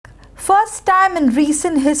first time in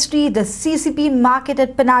recent history, the CCP market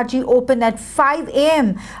at Panaji opened at 5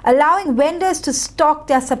 a.m., allowing vendors to stock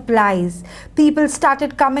their supplies. People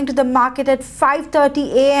started coming to the market at 5:30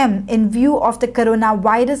 a.m. in view of the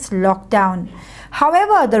coronavirus lockdown.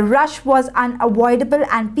 However, the rush was unavoidable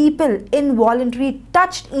and people involuntarily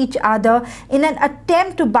touched each other in an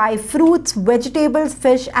attempt to buy fruits, vegetables,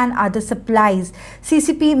 fish and other supplies.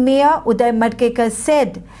 CCP Mayor Uday Madkekar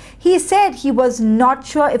said. He said he was not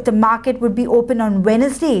sure if the market would be open on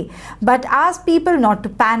Wednesday, but asked people not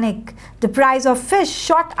to panic. The price of fish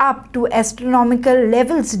shot up to astronomical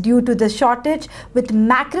levels due to the shortage, with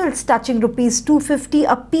mackerels touching rupees 250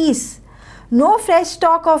 a piece. No fresh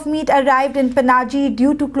stock of meat arrived in Panaji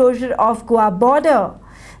due to closure of Goa border.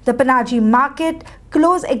 The Panaji market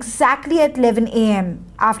closed exactly at 11 a.m.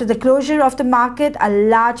 After the closure of the market, a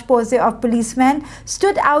large posse of policemen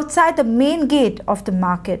stood outside the main gate of the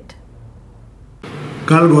market.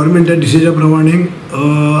 काल गव्हर्नमेंटच्या decision प्रमाणे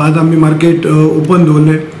आज आम्ही market open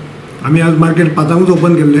दवरले. आम्ही आज market 5:00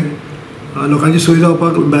 open केले. लोकांची सोय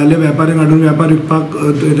जावपाक भायले व्यापाऱ्यांक हाडून व्यापार विकपाक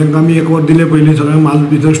तांकां आमी 1 वर दिले पयलीं सगळें माल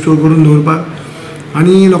भितर स्टोर करून दवरपाक.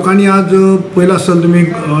 आनी लोकांनी आज पयला आसतलो तुमी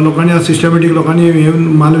लोकांनी आज सिस्टमॅटीक लोकांनी येवन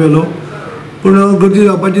माल व्हेलो. पूण गर्दी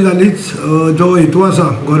जावपाची जालीच. जो हेतू आसा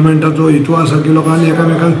गव्हर्नमेंटाचो हेतू आसा की लोकांनी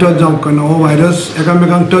एकामेकांक टच जावंक ना. हो व्हायरस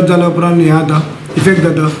एकामेकांक टच जाल्या उपरांत हें जाता इफेक्ट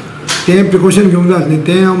जाता. तें प्रिकॉशन घेवंक जाय आसलें.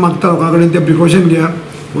 तें हांव मागता लोकां कडेन तें प्रिकॉशन घेया.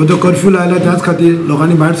 हो जो कर्फ्यू लायला त्याच खातीर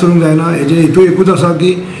लोकांनी भायर सरूंक जायना. हेजे हेतू एकूच आसा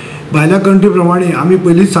की भायल्या कंट्री प्रमाणे आमी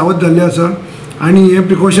पयलींच सावध जाल्ले आसा आनी हें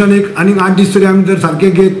प्रिकॉशन एक आनीक 8 दीस तरी आमी जर सारके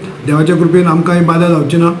घेत देवाच्या कृपेन आमकां ही बाधा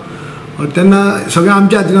जावची ना. तेन्ना सगळें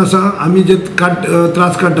आमच्या हातीन आसा. आमी जे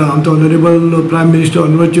त्रास काडटा आमचो honourable prime minister,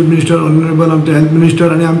 honourable chief minister, honourable आमचे हेल्थ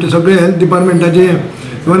मिनिस्टर आनी आमचे सगळे हेल्थ डिपार्टमेंटाचे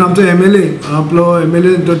इवन आमचो MLA आपलो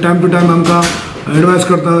MLA टायम टू टायम आमकां एडवायस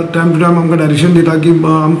करता, टायम टू टायम आमकां डायरेक्शन दिता की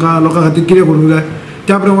आमकां लोकां खातीर कितें करूंक जाय.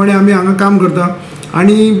 त्या प्रमाणे आमी हांगा काम करता.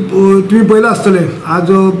 आनी तुमी पळयलां आसतलें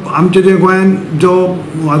आज आमचे जे गोंयान जो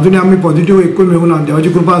अजुनूय आमी पॉझिटिव्ह एकूय मेळूंक ना. देवाची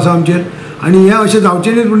कृपा आसा आमचेर. आनी हें अशें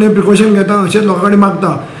जावचें न्ही पूण हें प्रिकॉशन घेता अशेंच लोकां कडेन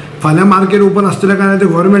मागता. फाल्यां मार्केट ओपन आसतलें काय ना तें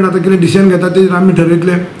गव्हर्नमेंट आतां कितें डिसिजन घेता तें आमी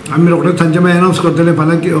ठरयतले. आमी रोखडेंच सांजचे मागीर एनावन्स करतले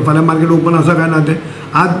फाल्यां मार्केट ओपन आसा काय ना तें.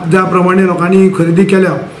 आज ज्या प्रमाणे लोकांनी खरेदी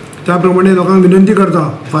केल्या त्या प्रमाणे लोकांक विनंती करता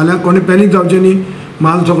फाल्यां कोणी पॅनीक जावचें न्ही.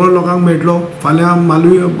 माल सगळो लोकांक मेळटलो. फाल्यां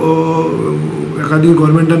मालूय एखादी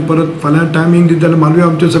गव्हर्नमेंटान परत फाल्यां टायमींग दिता जाल्यार मालूय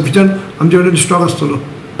आमचे सफिशंट आमचे कडेन स्टॉक आसतलो.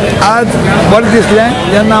 आज बरें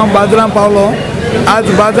दिसलें जेन्ना हांव बाजारांत पावलो. आज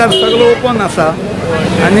बाजार सगळो ओपन आसा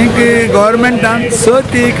आनीक गव्हर्नमेंटान 6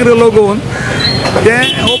 ते 1 लागून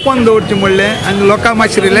तें ओपन दवरचें म्हणलें आनी लोकांक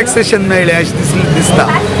मातशें रिलॅक्सेशन मेळ्ळें अशें दिसता.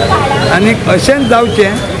 आनीक अशेंच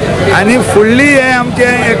जावचें आनी फुडली हें आमचें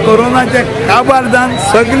हें कोरोनाचें काबार जावन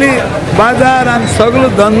सगळी बाजार आनी सगळो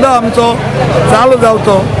धंदो आमचो चालू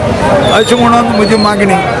जावचो अशें म्हणून म्हजी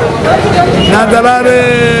मागणी. नाजाल्यार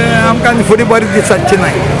आमकां आनी फुडें बरें दिसचें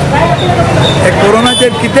नाय. हे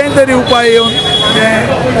कोरोनाचेर कितेंय तरी उपाय येवन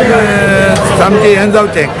तें सामकें हें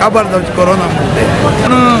जावचें काबार जावचें कोरोना म्हणटा.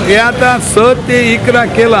 पूण हें आतां 6 ते 11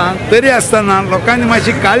 केलां तरी आसतना लोकांनी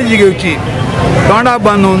मातशी काळजी घेवची. तोंडां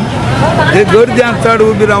बांदून ते गर्द्यांत चड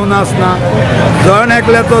उबी रावना आसना. जण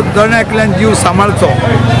एकल्यान जीव सांबाळचो.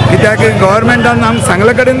 कित्याक गव्हर्नमेंटान आमकां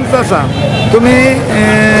सांगले कडेनूच आसा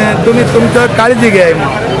तुमी तुमचो काळजी घेयात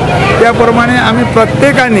म्हणून. त्या प्रमाणे आमी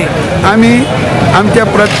प्रत्येकानी आमच्या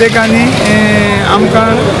प्रत्येकानी आमकां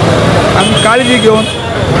काळजी घेवन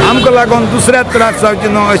आमकां लागून दुसऱ्याक त्रास जावचे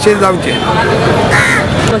न्हू अशें जावचें.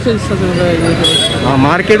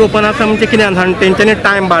 मार्केट ओपन आसा म्हणजे कितें आसा तेंच्यांनी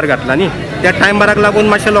टायम बार घातला न्ही. त्या टायम बाराक लागून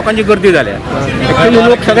मातशे लोकांची गर्दी जाल्या. एक्चुअली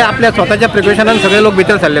लोक सगळे आपल्या स्वताच्या प्रिकॉशनान सगळे लोक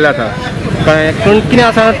भितर सरलेले आसा. कळ्ळें. पूण कितें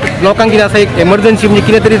आसा लोकांक कितें आसा एक एमर्जन्सी म्हणजे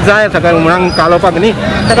कितें तरी जाय सकाळी हुमणाक कालोवपाक न्ही.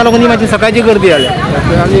 ताका लागून ही मातशी सकाळची गर्दी जाल्या.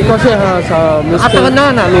 आनी कशें आतां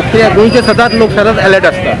ना लोक कित्याक गोंयचे सदांच लोक सदांच अलर्ट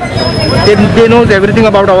आसता. ते knows everything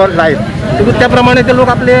about our life. त्या प्रमाणे ते लोक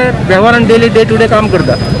आपले वेव्हारान डे टू डे काम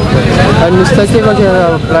करतात. नुस्त्याचे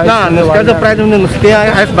कशें ना नुस्त्याचो प्रायस म्हणजे नुस्तें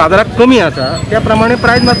आयज बाजाराक कमी आसा त्या प्रमाणे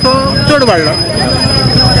प्रायस मातसो चड वाडला.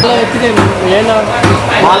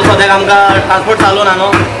 माल सद्याक आमकां ट्रान्सपोर्ट चालू ना न्हू.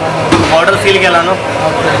 ऑर्डर सील केला न्हू.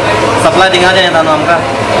 सप्लाय थिंगाच्यान येता न्हू आमकां.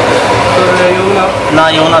 ना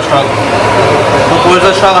येवना स्टॉक. तो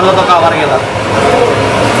पयरचो स्टॉक आसलो तो काबार गेला.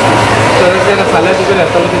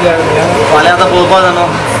 फाल्यां आतां पळोवपा जाय न्हू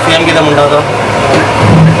CM कितें म्हणटा तो.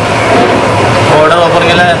 ऑर्डर ओपन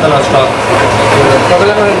केल्यार येतलो स्टॉक.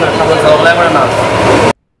 सगळे कडेन ना.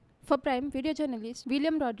 For Prime, video journalist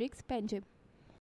William Rodriguez, Panjim.